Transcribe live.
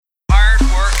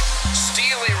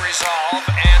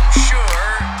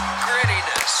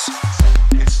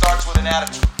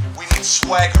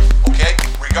swagger, okay?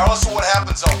 Regardless of what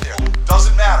happens out there.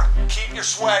 Doesn't matter. Keep your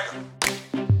swagger.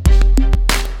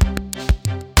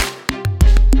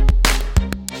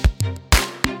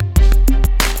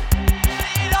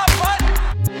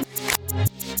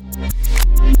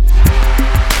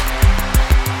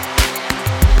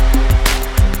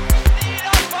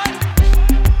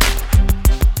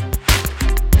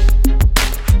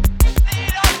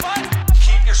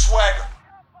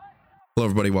 Hello,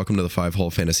 everybody. Welcome to the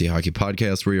 5-Hole Fantasy Hockey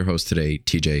Podcast. We're your hosts today,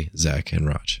 TJ, Zach, and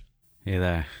Raj. Hey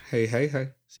there. Hey.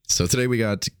 So today we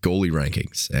got goalie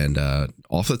rankings. And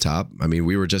off the top, I mean,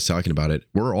 we were just talking about it.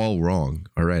 We're all wrong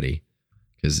already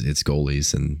because it's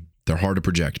goalies and they're hard to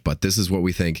project. But this is what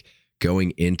we think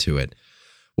going into it.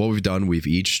 What we've done, we've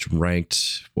each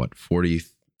ranked, 40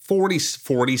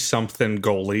 something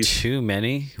goalies. Too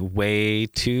many. Way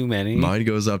too many. Mine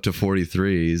goes up to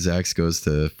 43. Zach's goes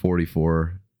to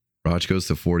 44. Raj goes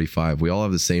to 45. We all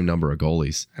have the same number of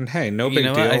goalies. And hey, no big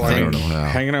deal. I don't know how.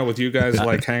 Hanging out with you guys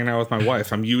like hanging out with my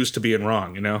wife. I'm used to being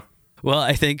wrong, you know? Well,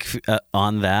 I think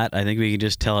on that, I think we can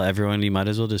just tell everyone you might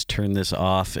as well just turn this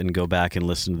off and go back and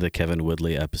listen to the Kevin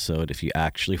Woodley episode if you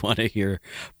actually want to hear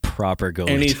proper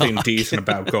goalie anything talk. Decent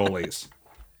about goalies.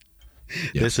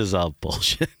 Yeah. This is all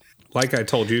bullshit. Like I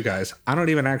told you guys, I don't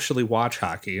even actually watch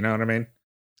hockey. You know what I mean?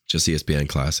 Just ESPN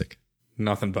Classic.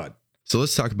 Nothing but. So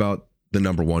let's talk about the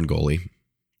number one goalie,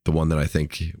 the one that I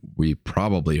think we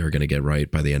probably are going to get right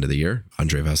by the end of the year,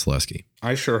 Andrei Vasilevsky.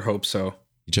 I sure hope so.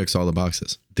 He checks all the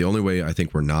boxes. The only way I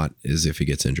think we're not is if he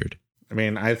gets injured. I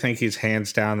mean, I think he's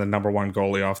hands down the number one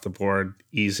goalie off the board.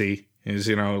 Easy. He's,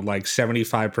 like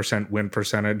 75% win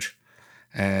percentage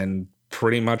and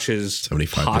pretty much is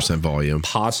 75% volume.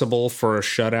 Possible for a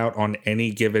shutout on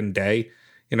any given day.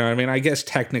 You know what I mean? I guess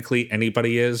technically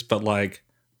anybody is, but like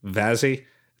Vazzy,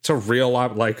 it's a real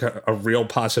lot, like a real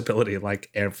possibility,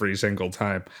 like every single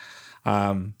time.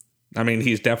 I mean,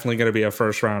 he's definitely going to be a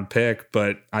first round pick,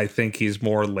 but I think he's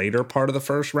more later part of the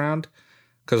first round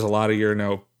because a lot of your,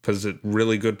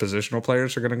 really good positional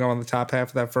players are going to go on the top half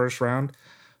of that first round.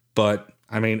 But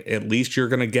I mean, at least you're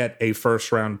going to get a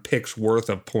first round pick's worth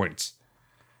of points.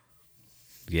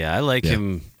 Yeah, I like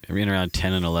him around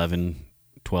 10 and 11,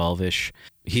 12-ish.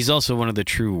 He's also one of the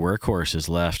true workhorses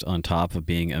left on top of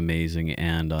being amazing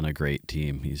and on a great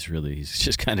team. He's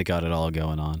just kind of got it all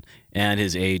going on. And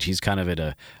his age, he's kind of at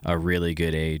a really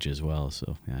good age as well.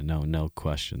 So, yeah, no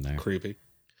question there. Creepy.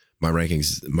 My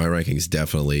rankings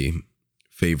definitely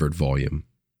favored volume.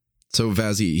 So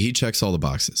Vazzy, he checks all the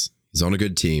boxes. He's on a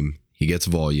good team. He gets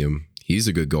volume. He's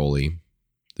a good goalie.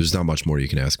 There's not much more you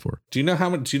can ask for. Do you know how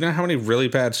many really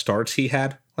bad starts he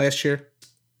had last year?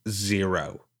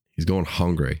 0. He's going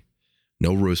hungry.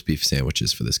 No roast beef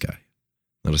sandwiches for this guy.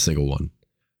 Not a single one.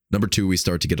 Number 2, we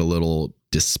start to get a little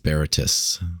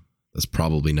disparitous. That's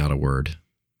probably not a word.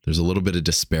 There's a little bit of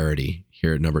disparity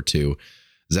here at number 2.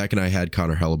 Zach and I had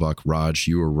Connor Hellebuyck. Raj,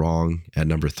 you were wrong at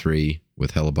number 3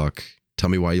 with Hellebuyck. Tell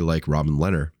me why you like Robin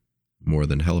Lehner more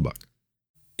than Hellebuyck.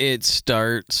 It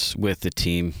starts with the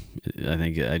team.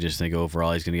 I just think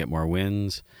overall he's going to get more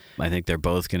wins. I think they're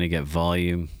both going to get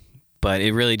volume. But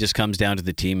it really just comes down to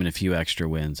the team and a few extra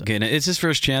wins. Again, it's his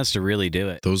first chance to really do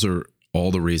it. Those are all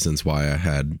the reasons why I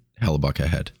had Hellebuyck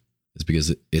ahead. It's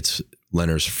because it's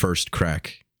Lehner's first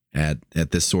crack at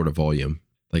this sort of volume.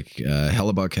 Like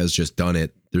Hellebuyck has just done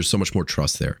it. There's so much more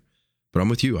trust there. But I'm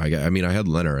with you. I mean, I had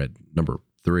Lehner at number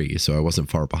 3, so I wasn't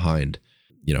far behind.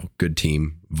 Good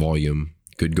team, volume,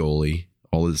 good goalie,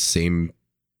 all of the same.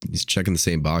 He's checking the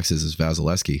same boxes as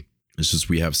Vasilevsky. It's just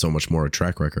we have so much more a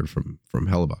track record from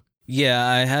Hellebuyck. Yeah,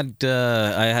 I had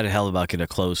Hellebuyck at a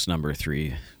close number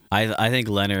 3. I think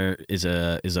Lehner is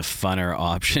a funner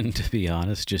option, to be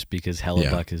honest, just because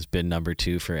Hellebuyck has been number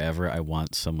 2 forever. I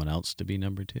want someone else to be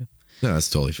number 2. No, that's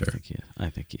totally fair. I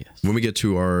think he is. When we get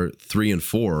to our 3 and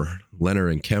 4,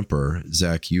 Lehner and Kemper,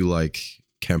 Zach, you like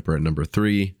Kemper at number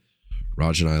 3.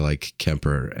 Raj and I like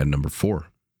Kemper at number 4.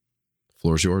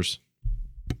 Floor's yours.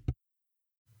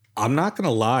 I'm not going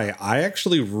to lie. I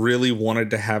actually really wanted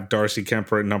to have Darcy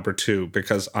Kemper at number 2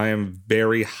 because I am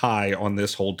very high on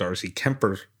this whole Darcy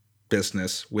Kemper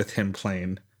business with him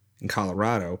playing in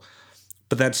Colorado.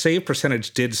 But that save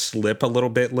percentage did slip a little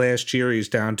bit last year. He's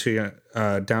down to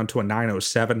a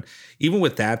 907. Even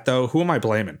with that, though, who am I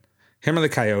blaming? Him or the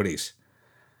Coyotes?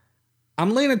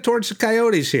 I'm leaning towards the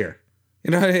Coyotes here.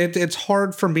 It's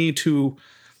hard for me to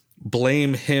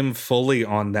blame him fully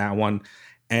on that one.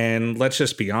 And let's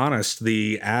just be honest,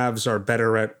 the Avs are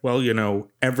better at,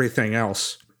 everything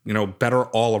else, better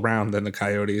all around than the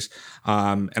Coyotes.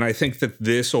 And I think that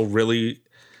this will really,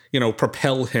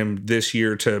 propel him this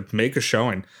year to make a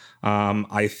showing.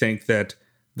 I think that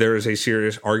there is a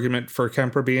serious argument for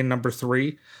Kemper being number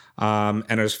 3.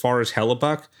 And as far as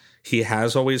Hellebuck, he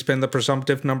has always been the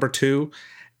presumptive number 2.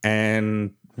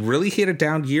 And really he had a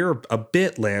down year a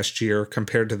bit last year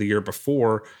compared to the year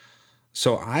before.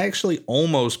 So I actually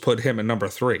almost put him at number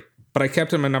 3, but I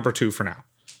kept him at number 2 for now.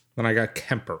 Then I got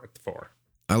Kemper at 4.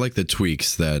 I like the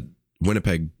tweaks that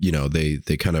Winnipeg,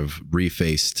 they kind of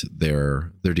refaced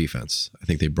their defense. I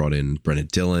think they brought in Brennan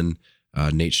Dillon,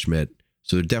 Nate Schmidt.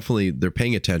 So they're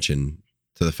paying attention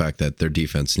to the fact that their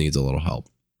defense needs a little help.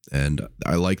 And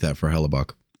I like that for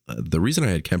Hellebuck. The reason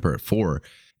I had Kemper at 4,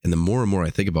 and the more and more I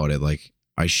think about it, like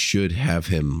I should have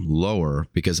him lower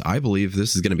because I believe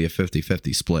this is going to be a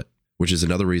 50-50 split, which is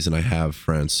another reason I have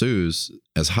Francouz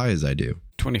as high as I do.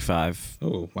 25.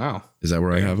 Oh, wow. Is that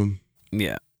where I have him?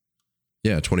 Yeah.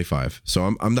 Yeah, 25.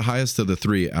 So I'm the highest of the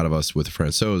 3 out of us with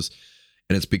Francouz,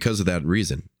 and it's because of that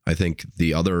reason. I think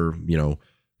the other,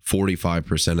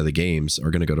 45% of the games are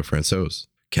going to go to Francouz.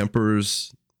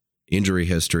 Kemper's injury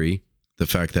history, the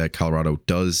fact that Colorado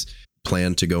does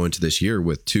plan to go into this year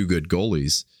with 2 good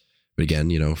goalies. But again,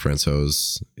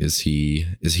 Francouz, is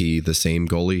he the same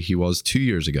goalie he was 2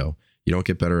 years ago? You don't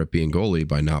get better at being goalie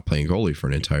by not playing goalie for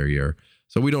an entire year.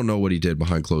 So we don't know what he did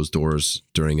behind closed doors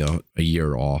during a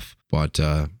year off. But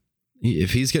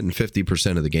if he's getting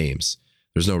 50% of the games,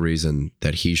 there's no reason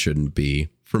that he shouldn't be.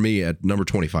 For me, at number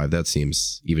 25, that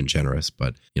seems even generous.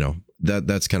 But,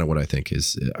 that's kind of what I think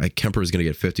is Kemper is going to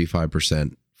get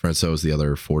 55%. Francouz the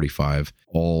other 45,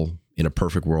 all in a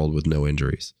perfect world with no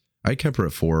injuries. I had Kemper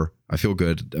at 4. I feel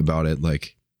good about it.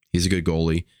 Like, he's a good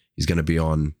goalie. He's going to be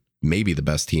on maybe the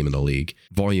best team in the league.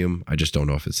 Volume, I just don't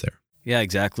know if it's there. Yeah,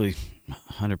 exactly.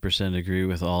 100% agree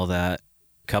with all that.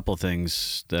 Couple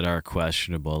things that are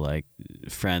questionable, like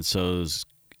Francouz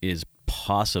is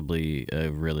possibly a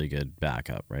really good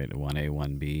backup, right? A 1A,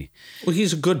 1B. Well,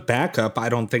 he's a good backup. I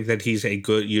don't think that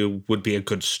you would be a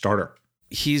good starter.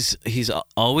 He's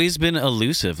always been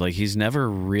elusive. Like, he's never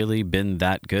really been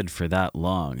that good for that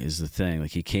long is the thing.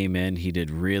 Like, he came in, he did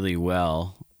really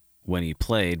well when he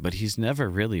played, but he's never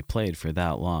really played for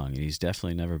that long. He's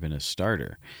definitely never been a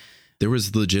starter. There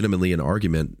was legitimately an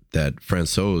argument that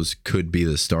Francouz could be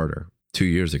the starter 2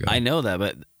 years ago. I know that,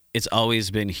 but it's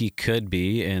always been he could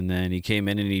be, and then he came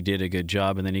in and he did a good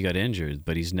job, and then he got injured.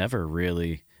 But he's never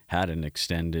really had an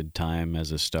extended time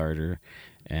as a starter,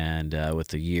 and with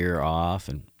the year off,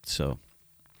 and so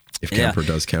if Kemper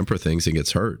does Kemper things and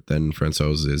gets hurt, then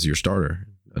Francouz is your starter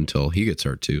until he gets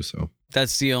hurt too. So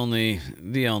that's the only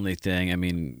thing. I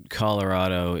mean,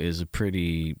 Colorado is a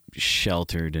pretty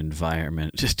sheltered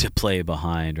environment just to play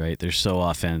behind, right? They're so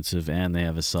offensive, and they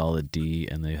have a solid D,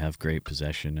 and they have great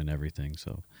possession and everything.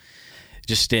 So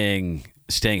just staying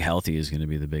healthy is going to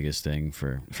be the biggest thing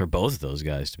for both of those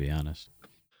guys, to be honest.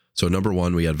 So number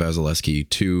 1, we had Vasilevsky,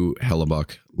 2,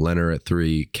 Hellebuck, Leonard at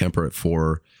 3, Kemper at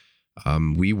 4.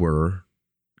 We were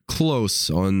close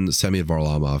on Semyon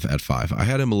Varlamov at 5. I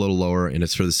had him a little lower, and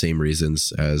it's for the same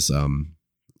reasons as I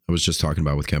was just talking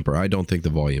about with Kemper. I don't think the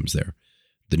volume's there.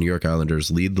 The New York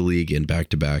Islanders lead the league in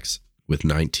back-to-backs with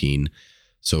 19.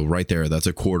 So right there, that's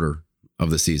a quarter of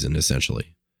the season,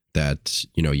 essentially, that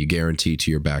you guarantee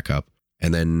to your backup.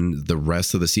 And then the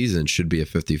rest of the season should be a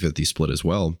 50-50 split as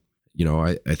well.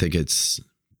 I think it's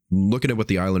looking at what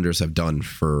the Islanders have done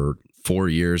for 4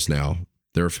 years now.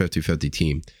 They're a 50-50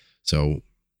 team. So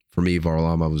for me,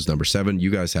 Varlamov was number 7.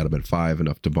 You guys had him at 5,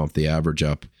 enough to bump the average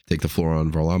up. Take the floor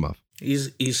on Varlamov.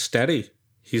 He's steady.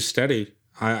 He's steady.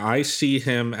 I see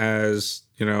him as,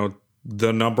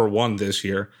 the number 1 this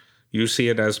year. You see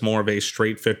it as more of a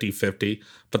straight 50-50.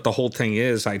 But the whole thing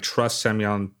is, I trust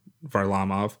Semyon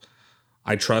Varlamov.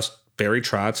 I trust Barry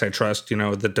Trotz. I trust,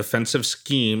 the defensive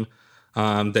scheme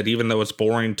that even though it's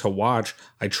boring to watch,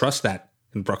 I trust that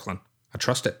in Brooklyn. I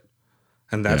trust it.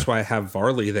 And that's why I have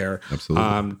Varley there.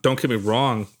 Absolutely. Don't get me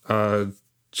wrong.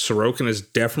 Sorokin is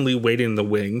definitely waiting in the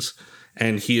wings,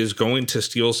 and he is going to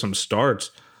steal some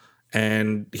starts.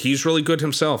 And he's really good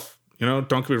himself. Don't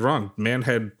get me wrong. Man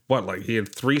had he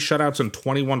had 3 shutouts and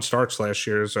 21 starts last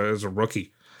year as a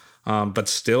rookie. But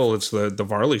still, it's the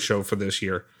Varley show for this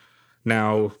year.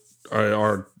 Now,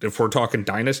 if we're talking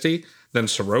dynasty, then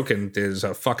Sorokin is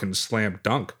a fucking slam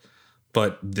dunk.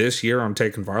 But this year, I'm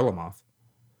taking Varlamov.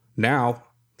 Now,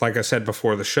 like I said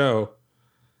before the show,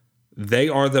 they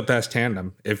are the best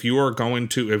tandem. If you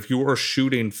are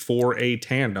shooting for a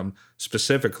tandem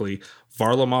specifically,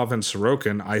 Varlamov and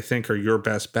Sorokin, I think, are your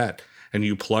best bet. And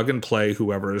you plug and play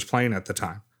whoever is playing at the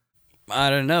time. I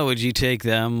don't know. Would you take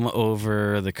them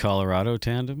over the Colorado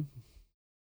tandem?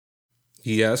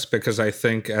 Yes, because I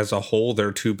think as a whole,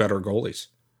 they're 2 better goalies.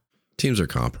 Teams are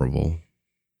comparable.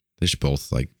 They should both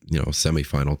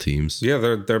semifinal teams. Yeah,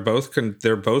 they're both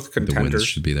contenders. The wins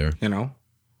should be there.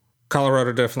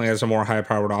 Colorado definitely has a more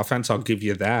high-powered offense. I'll give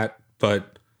you that,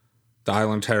 but the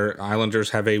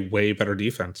Islanders have a way better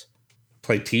defense.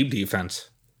 Play team defense.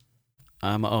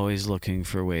 I'm always looking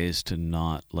for ways to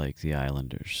not like the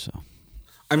Islanders. So,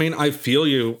 I mean, I feel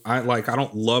you. I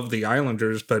don't love the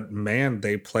Islanders, but man,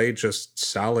 they play just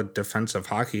solid defensive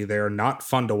hockey. They are not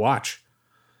fun to watch.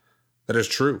 That is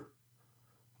true.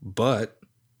 But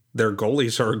their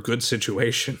goalies are a good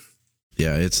situation.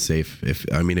 Yeah, it's safe. If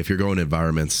you're going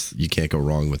environments, you can't go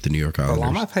wrong with the New York Islanders.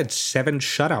 Varlamov had 7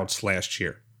 shutouts last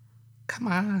year. Come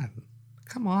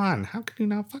on. How can you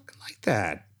not fucking like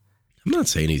that? I'm not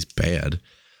saying he's bad.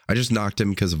 I just knocked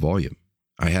him because of volume.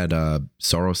 I had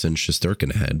Saros and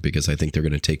Shesterkin ahead because I think they're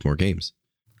going to take more games.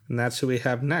 And that's who we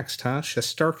have next, huh?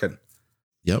 Shesterkin.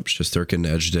 Yep, Shesterkin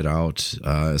edged it out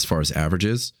as far as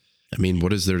averages. I mean,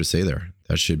 what is there to say there?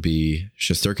 That should be...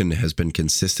 Shesterkin has been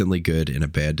consistently good in a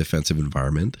bad defensive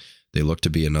environment. They look to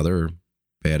be another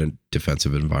bad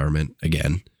defensive environment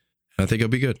again. I think he'll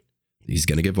be good. He's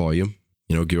going to get volume.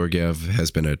 Georgiev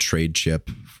has been a trade chip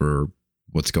for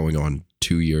what's going on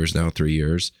 2 years now, 3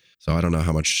 years. So I don't know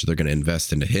how much they're going to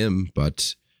invest into him,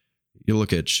 but you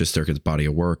look at Shesterkin's body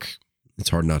of work,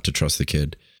 it's hard not to trust the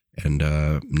kid. And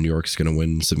New York's going to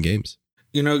win some games.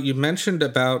 You mentioned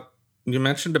about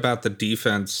the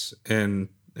defense in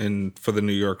for the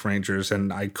New York Rangers,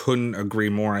 and I couldn't agree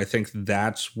more. I think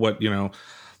that's what,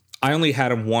 I only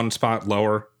had him one spot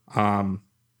lower.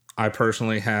 I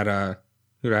personally had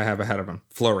who did I have ahead of him?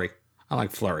 Fleury. I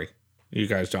like Fleury. You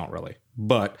guys don't really.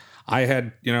 But I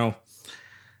had,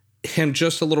 him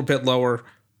just a little bit lower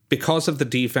because of the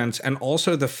defense and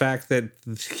also the fact that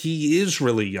he is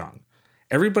really young.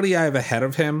 Everybody I have ahead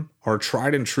of him are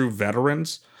tried and true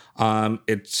veterans.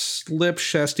 It slipped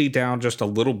Shesty down just a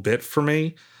little bit for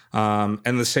me.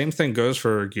 And the same thing goes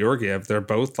for Georgiev. They're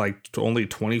both only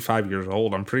 25 years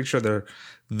old. I'm pretty sure they're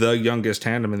the youngest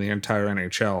tandem in the entire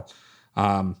NHL.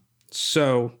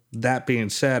 So that being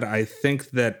said, I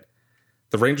think that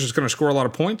the Rangers are going to score a lot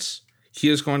of points. He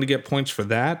is going to get points for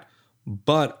that.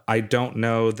 But I don't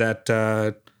know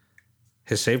that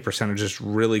his save percentage is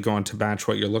really going to match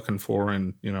what you're looking for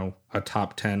in, a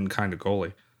top 10 kind of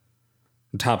goalie.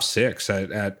 Top 6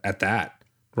 at that,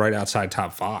 right outside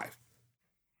top 5.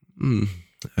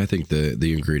 I think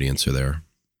the ingredients are there.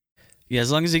 Yeah,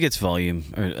 as long as he gets volume,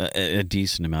 or a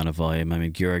decent amount of volume. I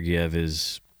mean, Georgiev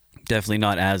is definitely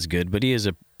not as good, but he is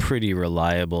a pretty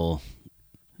reliable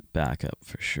backup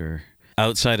for sure.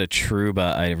 Outside of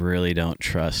Trouba, I really don't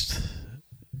trust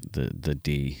the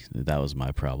D. That was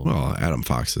my problem. Well, Adam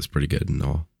Fox is pretty good and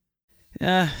all.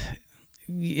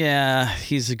 Yeah,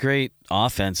 he's a great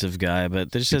offensive guy,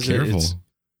 but there's just careful.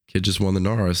 Kid just won the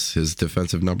Norris. His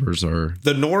defensive numbers are...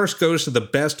 The Norris goes to the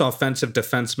best offensive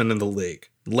defenseman in the league.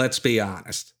 Let's be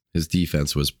honest. His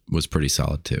defense was pretty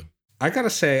solid too. I gotta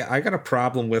say, I got a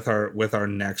problem with our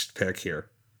next pick here.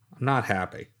 I'm not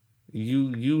happy.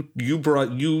 You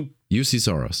see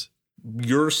Saros.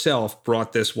 Yourself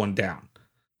brought this one down.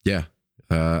 Yeah,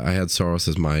 I had Saros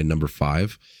as my number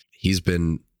 5. He's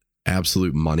been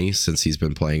absolute money since he's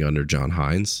been playing under John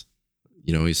Hines.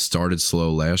 He started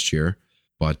slow last year,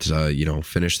 but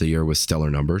finished the year with stellar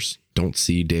numbers. Don't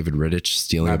see David Rittich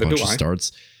stealing a bunch of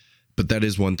starts, but that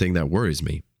is one thing that worries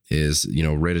me. Is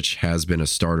Rittich has been a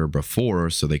starter before,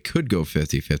 so they could go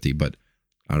 50-50, but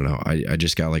I don't know. I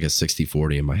just got like a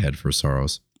 60-40 in my head for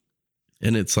Saros.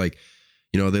 And it's like,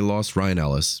 they lost Ryan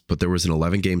Ellis, but there was an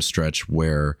 11-game stretch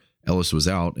where Ellis was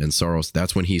out and Saros,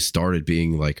 that's when he started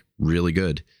being like really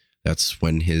good. That's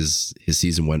when his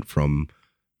season went from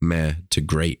meh to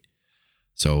great.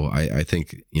 So I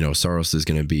think, Saros is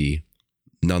going to be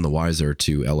none the wiser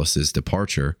to Ellis's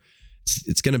departure.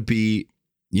 It's going to be,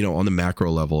 on the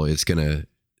macro level, it's going to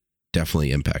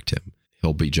definitely impact him.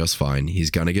 He'll be just fine.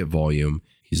 He's going to get volume.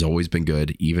 He's always been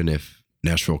good. Even if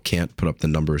Nashville can't put up the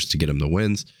numbers to get him the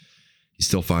wins, he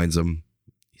still finds them.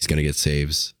 He's going to get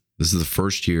saves. This is the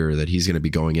first year that he's going to be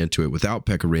going into it without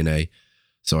Pekka Rinne.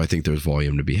 So I think there's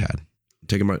volume to be had.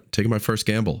 Taking my first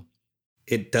gamble.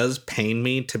 It does pain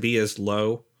me to be as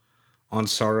low on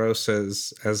Saros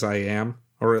as I am,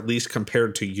 or at least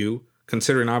compared to you,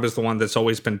 considering I was the one that's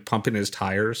always been pumping his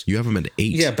tires. You have him at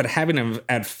 8. Yeah, but having him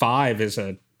at 5 is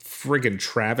a friggin'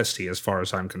 travesty as far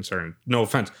as I'm concerned. No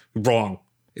offense. Wrong.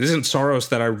 It isn't Saros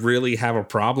that I really have a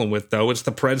problem with, though. It's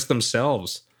the Preds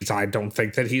themselves. I don't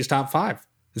think that he's top 5.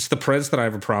 It's the Preds that I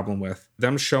have a problem with.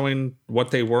 Them showing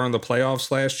what they were in the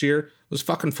playoffs last year was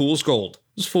fucking fool's gold.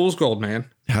 It was fool's gold, man.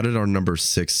 How did our number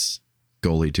 6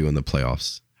 goalie do in the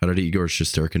playoffs? How did Igor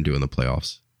Shesterkin do in the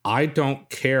playoffs? I don't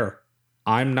care.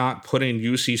 I'm not putting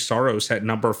UC Saros at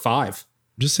number 5.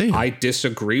 Just saying. I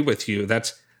disagree with you.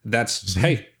 That's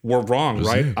hey, we're wrong,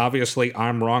 right? Saying. Obviously,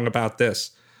 I'm wrong about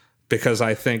this because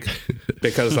I think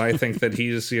that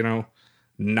he's,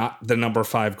 not the number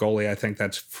 5 goalie. I think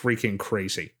that's freaking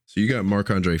crazy. So you got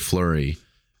Marc-Andre Fleury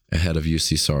ahead of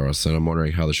UC Saros, and I'm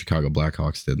wondering how the Chicago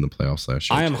Blackhawks did in the playoffs last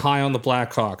year. I am high on the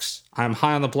Blackhawks. I'm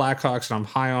high on the Blackhawks, and I'm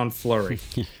high on Fleury.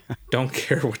 Don't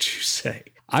care what you say.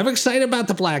 I'm excited about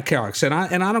the Blackhawks, and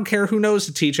I don't care who knows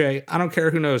it, TJ. I don't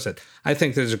care who knows it. I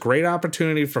think there's a great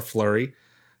opportunity for Fleury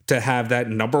to have that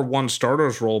number 1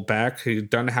 starters role back. He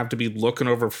doesn't have to be looking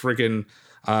over friggin'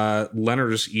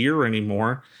 Leonard's ear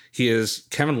anymore. He has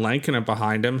Kevin Lankinen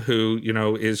behind him, who,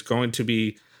 is going to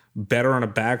be better in a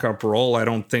backup role. I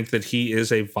don't think that he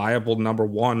is a viable number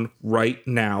 1 right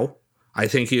now. I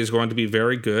think he is going to be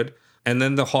very good. And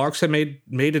then the Hawks have made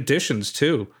additions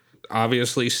too.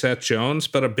 Obviously Seth Jones,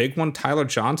 but a big one, Tyler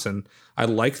Johnson. I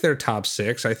like their top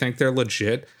 6. I think they're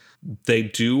legit. They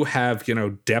do have,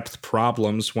 depth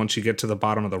problems once you get to the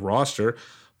bottom of the roster,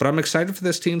 but I'm excited for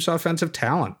this team's offensive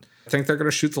talent. I think they're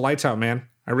going to shoot the lights out, man.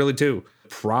 I really do.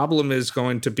 Problem is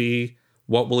going to be,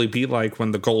 what will he be like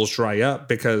when the goals dry up?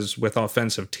 Because with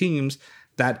offensive teams,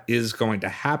 that is going to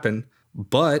happen.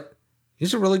 But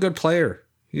he's a really good player.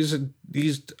 He's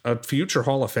a future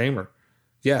Hall of Famer.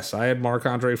 Yes, I had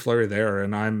Marc-Andre Fleury there,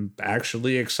 and I'm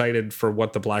actually excited for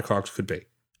what the Blackhawks could be.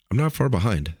 I'm not far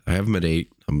behind. I have him at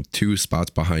 8. I'm 2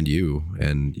 spots behind you.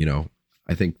 And,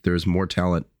 I think there's more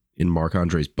talent in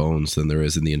Marc-Andre's bones than there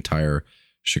is in the entire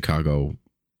Chicago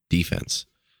defense.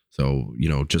 So,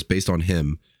 just based on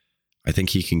him, I think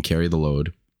he can carry the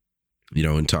load.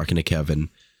 And talking to Kevin,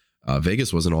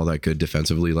 Vegas wasn't all that good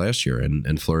defensively last year,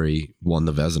 and Fleury won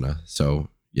the Vezina. So,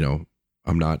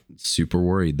 I'm not super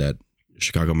worried that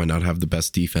Chicago might not have the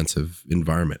best defensive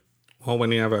environment. Well,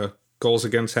 when you have a goals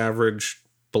against average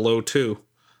below 2,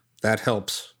 that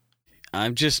helps.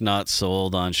 I'm just not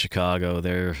sold on Chicago.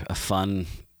 They're a fun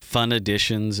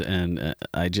additions, and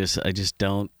I just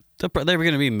don't. They're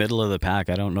going to be middle of the pack.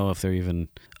 I don't know if they're even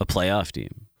a playoff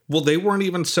team. Well, they weren't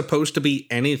even supposed to be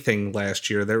anything last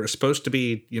year. They were supposed to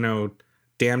be,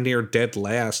 damn near dead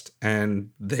last,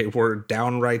 and they were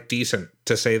downright decent,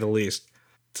 to say the least,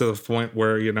 to the point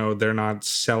where, they're not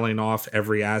selling off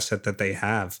every asset that they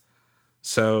have.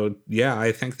 So, yeah,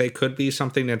 I think they could be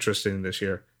something interesting this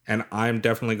year, and I'm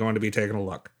definitely going to be taking a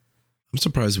look. I'm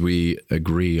surprised we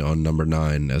agree on number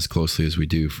 9 as closely as we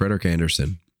do. Frederik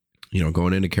Andersen,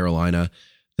 going into Carolina,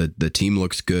 the team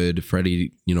looks good.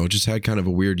 Freddie, just had kind of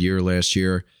a weird year last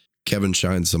year. Kevin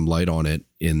shines some light on it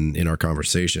in our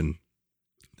conversation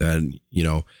that,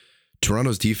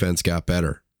 Toronto's defense got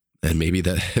better, and maybe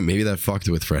that fucked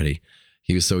with Freddie.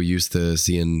 He was so used to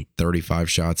seeing 35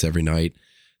 shots every night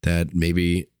that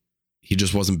maybe he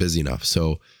just wasn't busy enough.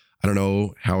 So I don't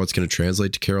know how it's going to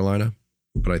translate to Carolina,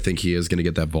 but I think he is going to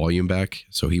get that volume back.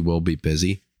 So he will be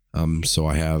busy. So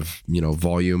I have,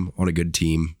 volume on a good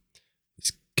team.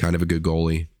 He's kind of a good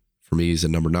goalie. For me, he's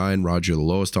at number 9. Roger, the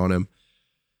lowest on him.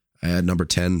 I had number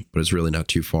 10, but it's really not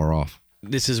too far off.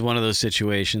 This is one of those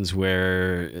situations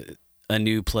where a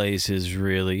new place is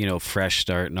really, fresh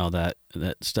start and all that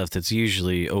stuff that's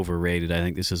usually overrated. I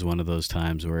think this is one of those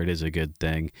times where it is a good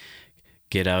thing.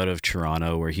 Get out of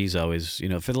Toronto, where he's always,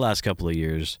 for the last couple of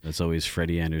years, that's always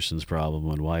Freddie Andersen's problem.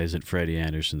 And why isn't Freddie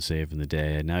Andersen saving the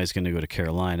day? And now he's going to go to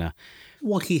Carolina.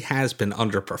 Well, he has been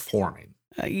underperforming.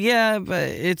 Yeah, but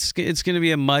it's going to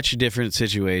be a much different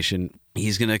situation.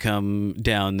 He's going to come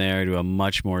down there to a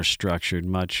much more structured,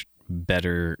 much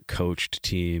better coached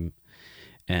team,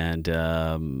 and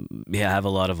have a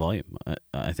lot of volume.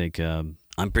 I think I'm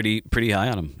pretty high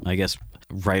on him. I guess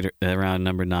right around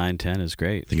number 9, 10 is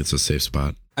great. I think it's a safe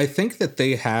spot. I think that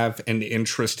they have an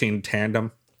interesting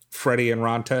tandem, Freddie and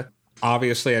Ronta.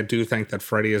 Obviously, I do think that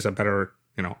Freddie is a better,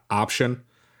 option,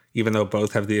 even though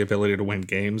both have the ability to win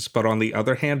games. But on the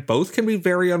other hand, both can be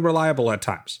very unreliable at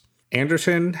times.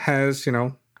 Andersen has,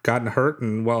 gotten hurt,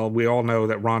 and well, we all know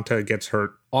that Ronta gets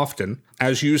hurt often.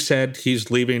 As you said,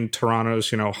 he's leaving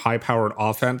Toronto's, high-powered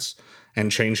offense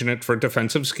and changing it for a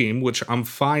defensive scheme, which I'm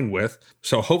fine with.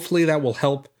 So hopefully that will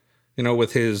help,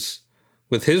 with his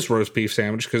roast beef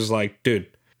sandwich. Because, dude,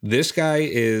 this guy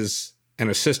is an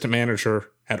assistant manager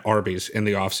at Arby's in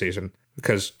the offseason,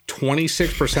 because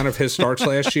 26% of his starts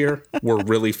last year were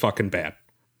really fucking bad.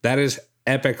 That is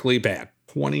epically bad.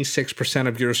 26%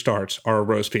 of your starts are a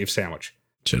roast beef sandwich.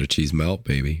 Cheddar cheese melt,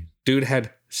 baby. Dude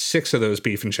had 6 of those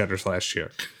beef and cheddars last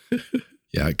year.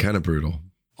 Yeah, kind of brutal.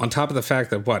 On top of the fact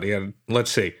that he had,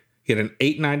 he had an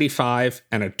 895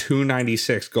 and a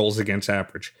 296 goals against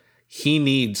average. He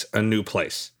needs a new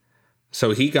place.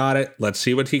 So he got it. Let's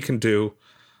see what he can do.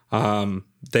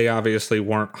 They obviously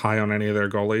weren't high on any of their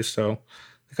goalies, so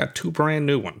they got 2 brand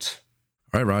new ones.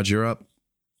 All right, Raj, you're up.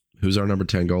 Who's our number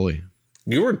 10 goalie?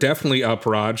 You were definitely up,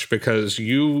 Raj, because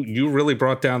you really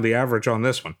brought down the average on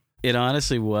this one. It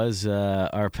honestly was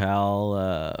our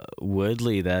pal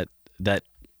Woodley that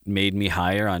made me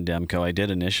higher on Demko. I did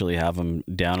initially have him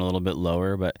down a little bit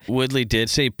lower, but Woodley did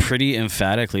say pretty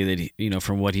emphatically that he,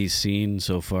 from what he's seen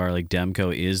so far, like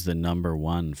Demko is the number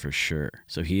 1 for sure.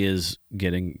 So he is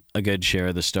getting a good share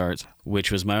of the starts,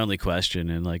 which was my only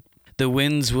question. And like the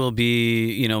wins will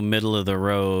be, middle of the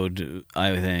road,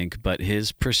 I think, but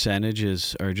his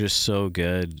percentages are just so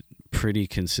good pretty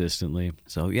consistently.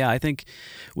 So yeah, I think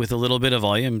with a little bit of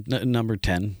volume, number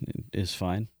 10 is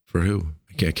fine. For who?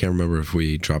 I can't remember if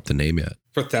we dropped the name yet.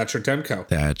 For Thatcher Demko.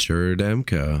 Thatcher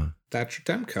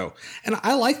Demko. And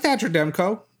I like Thatcher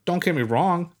Demko. Don't get me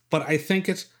wrong, but I think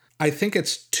it's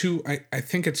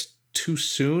too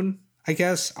soon, I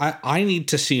guess. I need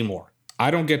to see more.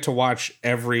 I don't get to watch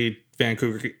every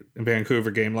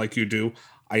Vancouver game like you do.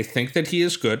 I think that he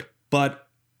is good, but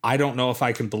I don't know if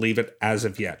I can believe it as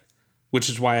of yet, which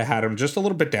is why I had him just a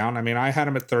little bit down. I mean, I had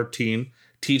him at 13.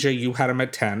 TJ, you had him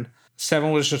at 10.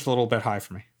 7 was just a little bit high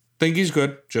for me. Think he's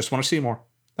good. Just want to see more.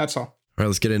 That's all. All right,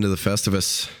 let's get into the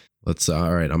Festivus.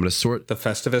 All right, I'm going to sort the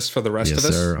Festivus for the rest of us.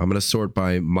 Yes, sir. I'm going to sort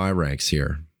by my ranks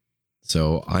here.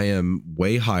 So I am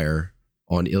way higher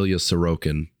on Ilya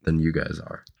Sorokin than you guys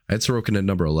are. I had Sorokin at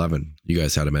number 11. You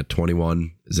guys had him at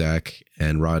 21, Zach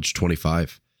and Raj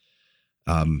 25.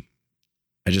 I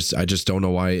just don't know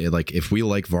why. Like, if we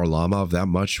like Varlamov that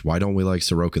much, why don't we like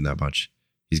Sorokin that much?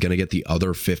 He's going to get the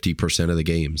other 50% of the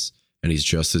games, and he's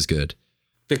just as good.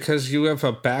 Because you have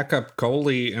a backup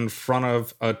goalie in front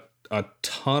of a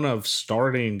ton of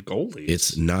starting goalies.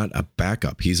 It's not a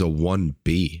backup. He's a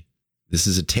 1B. This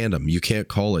is a tandem. You can't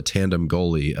call a tandem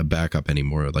goalie a backup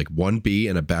anymore. Like 1B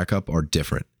and a backup are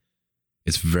different.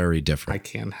 It's very different. I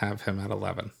can't have him at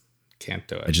 11. Can't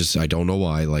do it. I don't know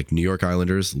why. Like, New York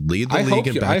Islanders lead the league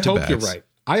in back-to-backs. I hope you're right.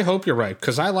 I hope you're right,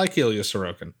 because I like Ilya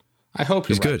Sorokin. I hope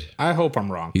he's good. I hope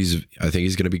I'm wrong. I think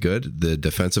he's going to be good. The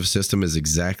defensive system is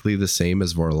exactly the same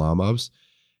as Varlamov's,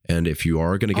 and if you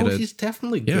are going to get he's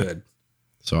definitely good.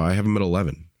 So I have him at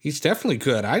 11. He's definitely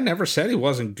good. I never said he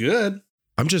wasn't good.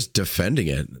 I'm just defending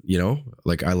it.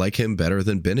 Like, I like him better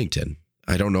than Binnington.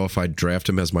 I don't know if I'd draft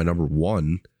him as my number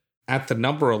 1. At the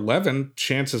number 11,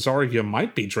 chances are you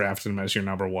might be drafting him as your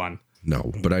number 1.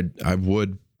 No, but I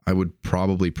would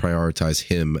probably prioritize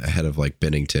him ahead of like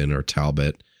Binnington or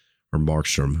Talbot or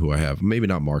Markstrom, who I have. Maybe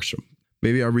not Markstrom.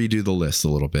 Maybe I'll redo the list a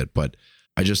little bit, but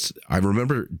I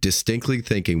remember distinctly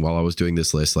thinking while I was doing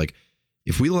this list, like,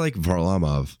 if we like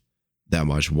Varlamov that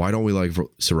much, why don't we like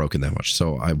Sorokin that much?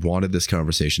 So I wanted this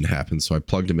conversation to happen, so I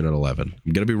plugged him in at 11.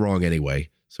 I'm going to be wrong anyway,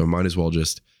 so I might as well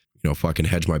just, fucking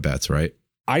hedge my bets, right?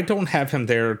 I don't have him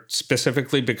there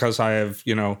specifically because I have,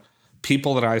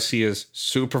 people that I see as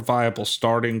super viable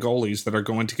starting goalies that are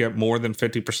going to get more than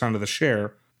 50% of the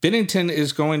share. Binnington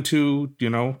is going to,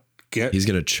 he's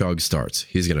going to chug starts.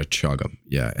 He's going to chug them.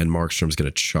 Yeah. And Markstrom's going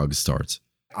to chug starts.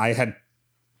 I had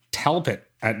Talbot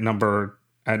at number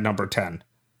 10,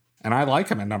 and I like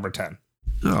him at number 10.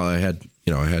 Oh, I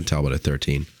had Talbot at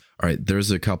 13. All right. There's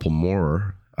a couple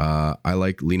more. I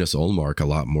like Linus Ullmark a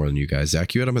lot more than you guys.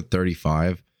 Zach, you had him at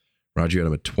 35. Roger, you had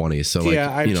him at 20. So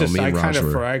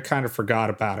I kind of forgot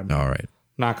about him. All right.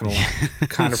 Not gonna lie,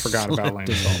 kind of forgot about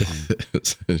Linus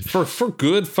Ullmark for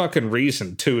good fucking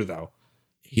reason too, though.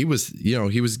 He was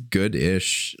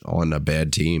good-ish on a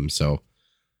bad team, so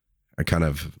I kind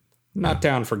of not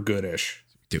down for good-ish.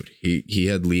 Dude, he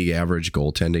had league average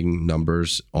goaltending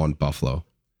numbers on Buffalo.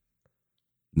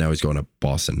 Now he's going to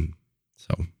Boston,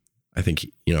 so I think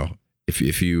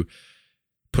if you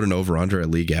put an over/under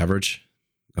at league average,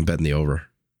 I'm betting the over,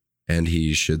 and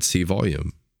he should see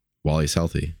volume while he's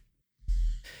healthy.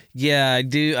 Yeah, I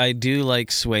do like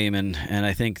Swayman, and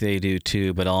I think they do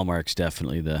too. But Ullmark's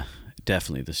definitely the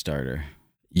starter.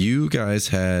 You guys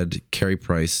had Carey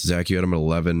Price. Zach, you had him at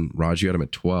 11. Raj, you had him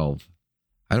at 12.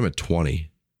 I had him at 20,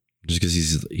 just because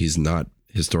he's not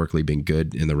historically been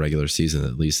good in the regular season,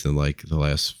 at least in like the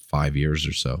last 5 years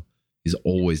or so. He's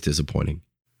always disappointing.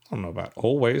 I don't know about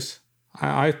always.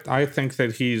 I think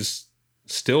that he's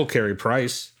still Carey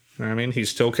Price. You know what I mean? He's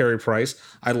still Carey Price.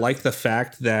 I like the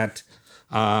fact that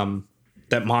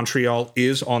Montreal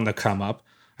is on the come up.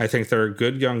 I think they're a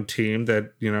good young team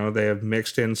that, they have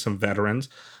mixed in some veterans.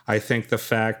 I think the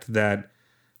fact that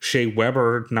Shea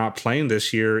Weber not playing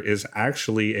this year is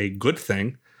actually a good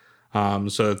thing, so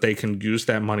that they can use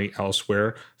that money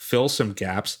elsewhere, fill some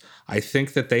gaps. I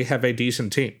think that they have a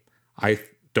decent team. I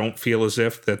don't feel as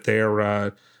if that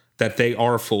they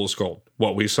are fool's gold,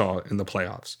 what we saw in the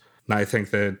playoffs. And I think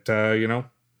that,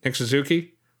 Nick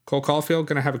Suzuki, Cole Caulfield,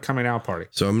 going to have a coming out party.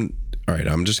 So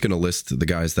I'm just going to list the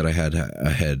guys that I had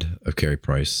ahead of Carey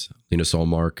Price. Linus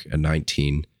Ullmark at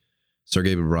 19,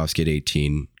 Sergei Bobrovsky at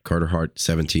 18, Carter Hart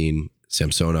 17,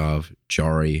 Samsonov,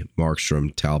 Jari,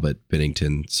 Markstrom, Talbot,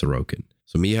 Binnington, Sorokin.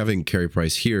 So me having Carey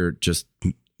Price here,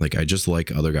 I just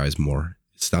like other guys more.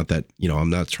 It's not that, I'm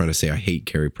not trying to say I hate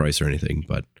Carey Price or anything,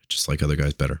 but just like other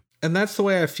guys better. And that's the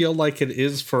way I feel like it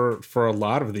is for a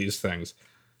lot of these things.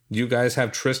 You guys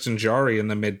have Tristan Jarry in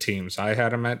the mid-teams. I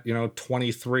had him at,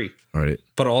 23. All right.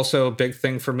 But also a big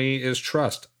thing for me is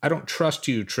trust. I don't trust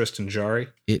you, Tristan Jarry.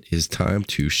 It is time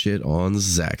to shit on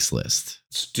Zach's list.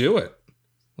 Let's do it.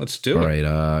 All right.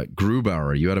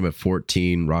 Grubauer, you had him at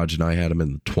 14. Raj and I had him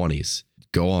in the 20s.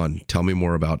 Go on. Tell me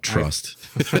more about trust.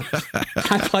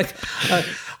 I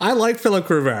like Philip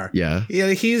Grubauer. Yeah.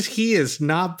 He is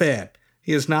not bad.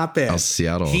 He is not bad.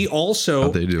 Seattle. He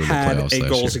also had a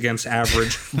goals against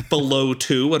average below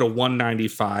 2 at a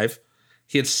 195.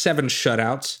 He had 7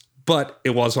 shutouts, but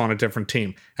it was on a different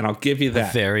team. And I'll give you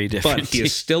that. Very different. But he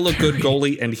is still a good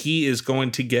goalie, and he is going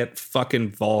to get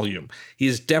fucking volume. He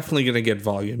is definitely going to get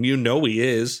volume. You know he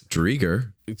is.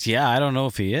 Drieger. Yeah, I don't know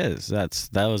if he is. That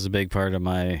was a big part of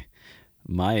my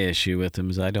issue with him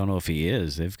is I don't know if he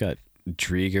is. They've got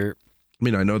Drieger. I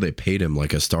mean, I know they paid him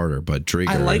like a starter, but Drieger.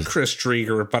 I like Chris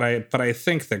Drieger, but I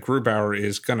think that Grubauer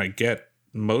is going to get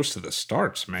most of the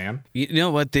starts, man. You know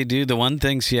what they do? The one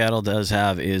thing Seattle does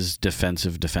have is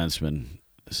defensive defensemen.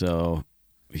 So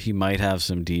he might have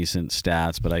some decent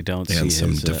stats, but I don't see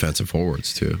some defensive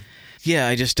forwards too. Yeah,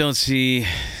 I just don't see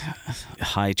a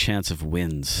high chance of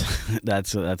wins.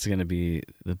 That's going to be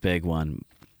the big one.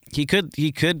 He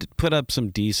could put up some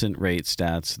decent rate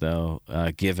stats though,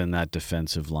 given that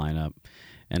defensive lineup,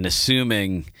 and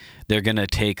assuming they're going to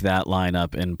take that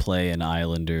lineup and play an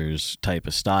Islanders type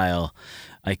of style.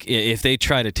 Like if they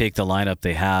try to take the lineup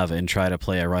they have and try to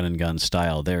play a run and gun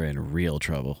style, they're in real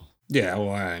trouble. Yeah,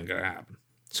 well, that ain't gonna happen.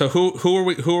 So who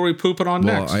are we pooping on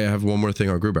next? Well, I have one more thing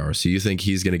on Grubauer. So you think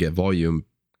he's going to get volume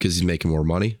because he's making more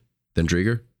money than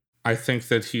Drieger? I think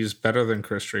that he's better than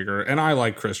Chris Drieger, and I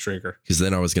like Chris Drieger. Because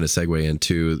then I was going to segue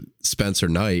into Spencer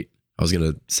Knight. I was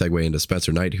going to segue into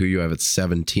Spencer Knight, who you have at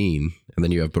 17, and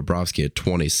then you have Bobrovsky at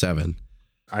 27.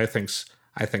 I think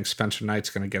Spencer Knight's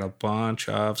going to get a bunch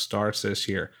of starts this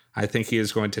year. I think he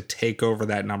is going to take over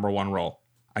that number 1 role.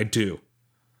 I do.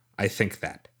 I think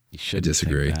that. I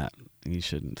disagree. You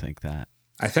shouldn't think that.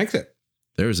 I think that.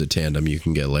 There's a tandem you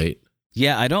can get late.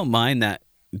 Yeah, I don't mind that.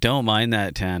 Don't mind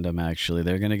that tandem, actually.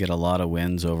 They're going to get a lot of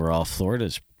wins overall.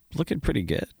 Florida's looking pretty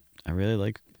good. I really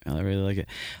like it.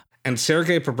 And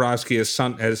Sergei Bobrovsky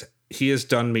has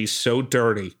done me so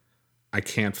dirty. I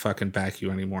can't fucking back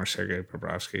you anymore, Sergei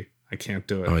Bobrovsky. I can't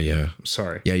do it. Oh yeah. I'm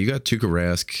sorry. Yeah, you got Tuukka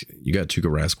Rask. You got Tuukka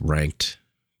Rask ranked,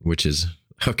 which is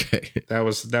okay. That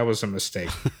was a mistake.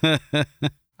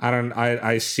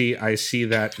 I see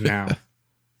that now.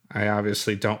 I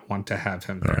obviously don't want to have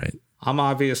him there. All right. I'm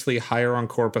obviously higher on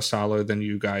Korpisalo than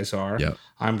you guys are. Yep.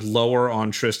 I'm lower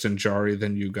on Tristan Jarry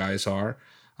than you guys are.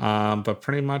 But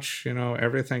pretty much,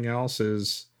 everything else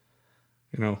is,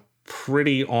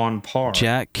 pretty on par.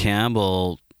 Jack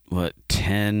Campbell,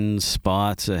 10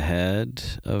 spots ahead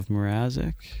of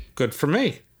Mrazek? Good for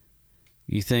me.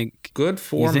 You think? Good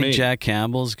for me. You think Jack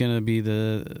Campbell's going to be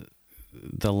the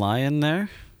lion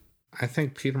there? I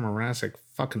think Peter Mrazek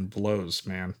fucking blows,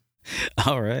 man.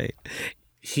 All right.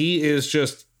 He is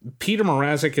just... Peter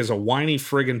Mrazek is a whiny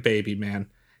friggin' baby, man.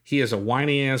 He is a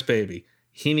whiny-ass baby.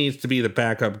 He needs to be the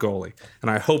backup goalie.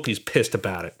 And I hope he's pissed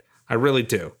about it. I really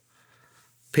do.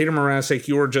 Peter Mrazek,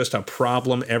 you are just a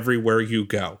problem everywhere you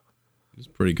go. He was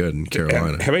pretty good in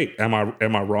Carolina. Hey, wait, am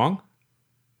I wrong?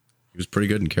 He was pretty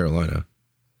good in Carolina.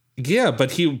 Yeah,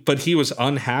 but he was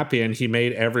unhappy and he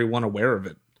made everyone aware of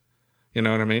it. You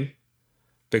know what I mean?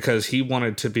 Because he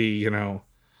wanted to be,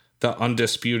 the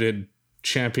undisputed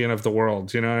champion of the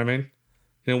world. You know what I mean?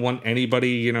 He didn't want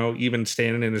anybody, even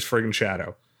standing in his friggin'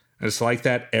 shadow. And it's like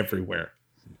that everywhere.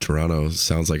 Toronto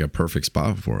sounds like a perfect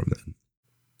spot for him then.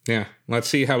 Yeah, let's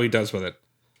see how he does with it.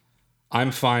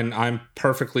 I'm fine. I'm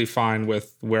perfectly fine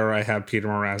with where I have Peter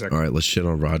Mrazek. All right, let's shit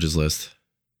on Rogers' list.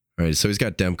 All right, so he's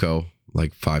got Demko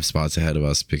 5 spots ahead of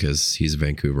us because he's a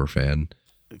Vancouver fan.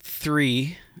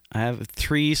 3. I have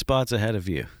 3 spots ahead of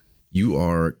you. You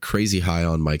are crazy high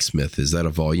on Mike Smith. Is that a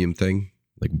volume thing?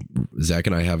 Zach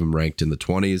and I have him ranked in the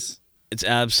 20s. It's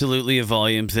absolutely a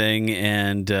volume thing,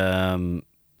 and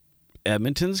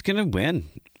Edmonton's going to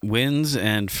wins,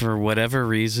 and for whatever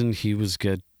reason, he was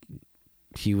good.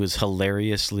 He was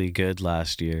hilariously good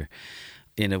last year.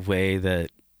 in a way that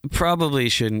probably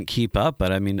shouldn't keep up.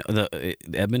 But I mean,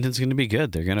 Edmonton's going to be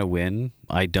good. They're going to win.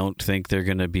 I don't think they're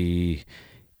going to be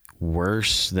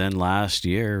worse than last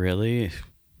year, really.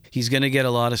 He's going to get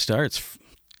a lot of starts,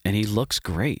 and he looks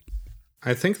great.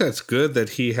 I think that's good that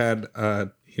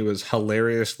he was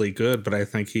hilariously good, but I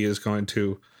think he is going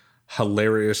to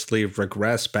hilariously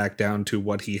regress back down to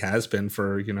what he has been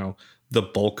for, the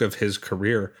bulk of his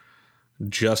career,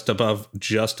 just above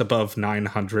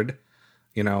 900,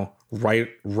 right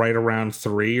around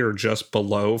 3 or just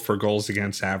below for goals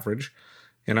against average.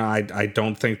 I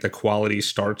don't think the quality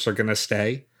starts are going to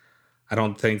stay. I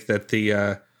don't think that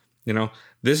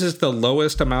this is the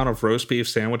lowest amount of roast beef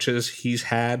sandwiches he's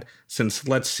had since,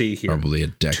 let's see here, probably a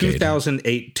decade,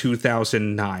 2008,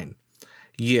 2009.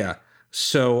 Yeah.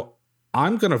 So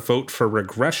I'm going to vote for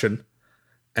regression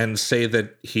and say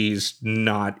that he's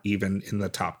not even in the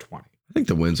top 20. I think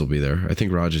the wins will be there. I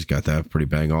think Roger's got that pretty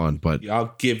bang on, but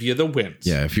I'll give you the wins.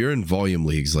 Yeah, if you're in volume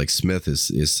leagues, like Smith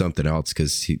is something else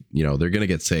because they're going to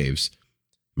get saves.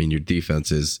 I mean, your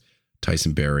defense is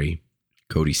Tyson Barrie,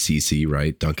 Cody Ceci,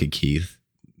 right? Duncan Keith.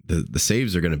 The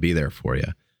saves are going to be there for you.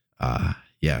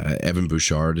 Evan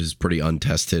Bouchard is pretty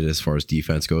untested as far as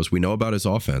defense goes. We know about his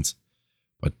offense,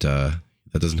 but that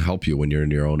doesn't help you when you're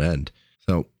in your own end.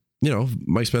 So,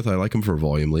 Mike Smith, I like him for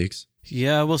volume leagues.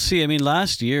 Yeah, we'll see. I mean,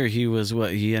 last year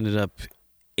he ended up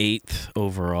 8th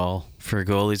overall for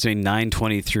goalies. I mean,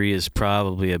 923 is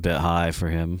probably a bit high for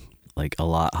him, like a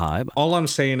lot high. All I'm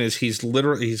saying is he's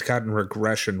gotten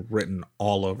regression written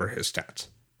all over his stats.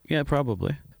 Yeah,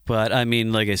 probably. But I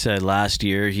mean, like I said, last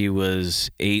year he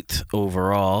was 8th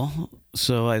overall,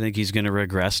 so I think he's going to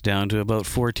regress down to about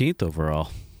 14th overall.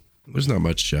 There's not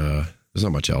much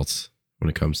else when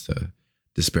it comes to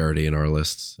disparity in our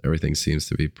lists. Everything seems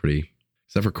to be pretty,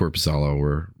 except for Korpisalo,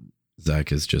 where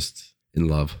Zach is just in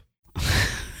love.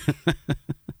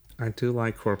 I do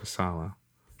like Korpisalo.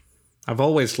 I've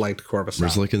always liked Korpisalo.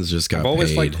 Merzlikins just got I've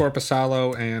always paid. liked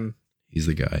Korpisalo, and he's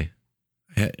the guy.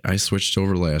 I switched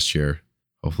over last year.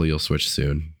 Hopefully you'll switch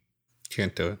soon.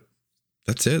 Can't do it.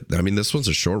 That's it. I mean, this one's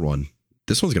a short one.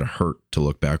 This one's going to hurt to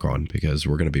look back on because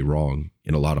we're going to be wrong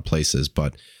in a lot of places.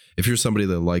 But if you're somebody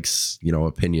that likes,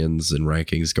 opinions and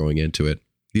rankings going into it,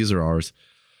 these are ours.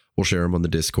 We'll share them on the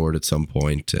Discord at some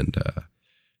point, and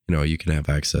you can have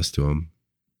access to them.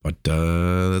 But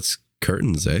that's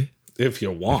curtains, eh? If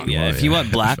you want. Yeah, if you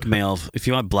want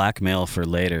blackmail for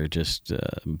later, just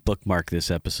bookmark this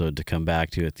episode to come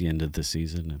back to at the end of the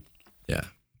season. Yeah.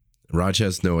 Raj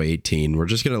has no 18. We're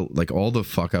just going to, all the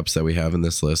fuck ups that we have in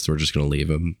this list, we're just going to leave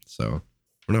them. So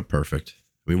we're not perfect.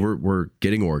 I mean, we're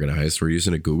getting organized. We're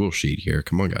using a Google sheet here.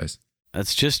 Come on, guys.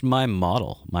 That's just my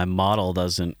model. My model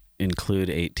doesn't include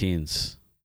 18s.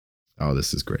 Oh,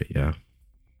 this is great. Yeah.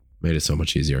 Made it so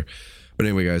much easier. But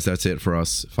anyway, guys, that's it for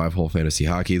us. 5-hole fantasy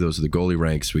hockey. Those are the goalie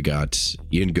ranks. We got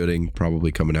Ian Gooding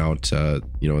probably coming out, in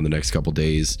the next couple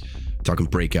days, talking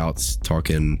breakouts,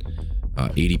 talking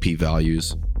ADP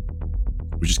values.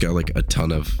 We just got a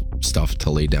ton of stuff to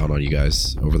lay down on you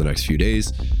guys over the next few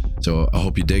days. So I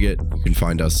hope you dig it. You can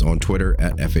find us on Twitter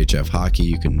at FHF Hockey.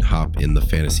 You can hop in the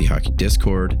Fantasy Hockey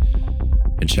Discord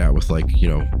and chat with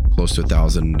close to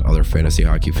 1,000 other fantasy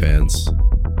hockey fans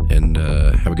and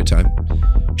have a good time.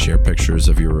 Share pictures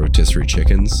of your rotisserie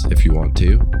chickens if you want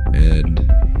to, and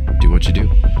do what you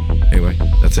do. Anyway,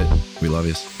 that's it. We love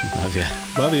you. Love ya.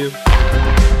 Love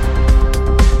you.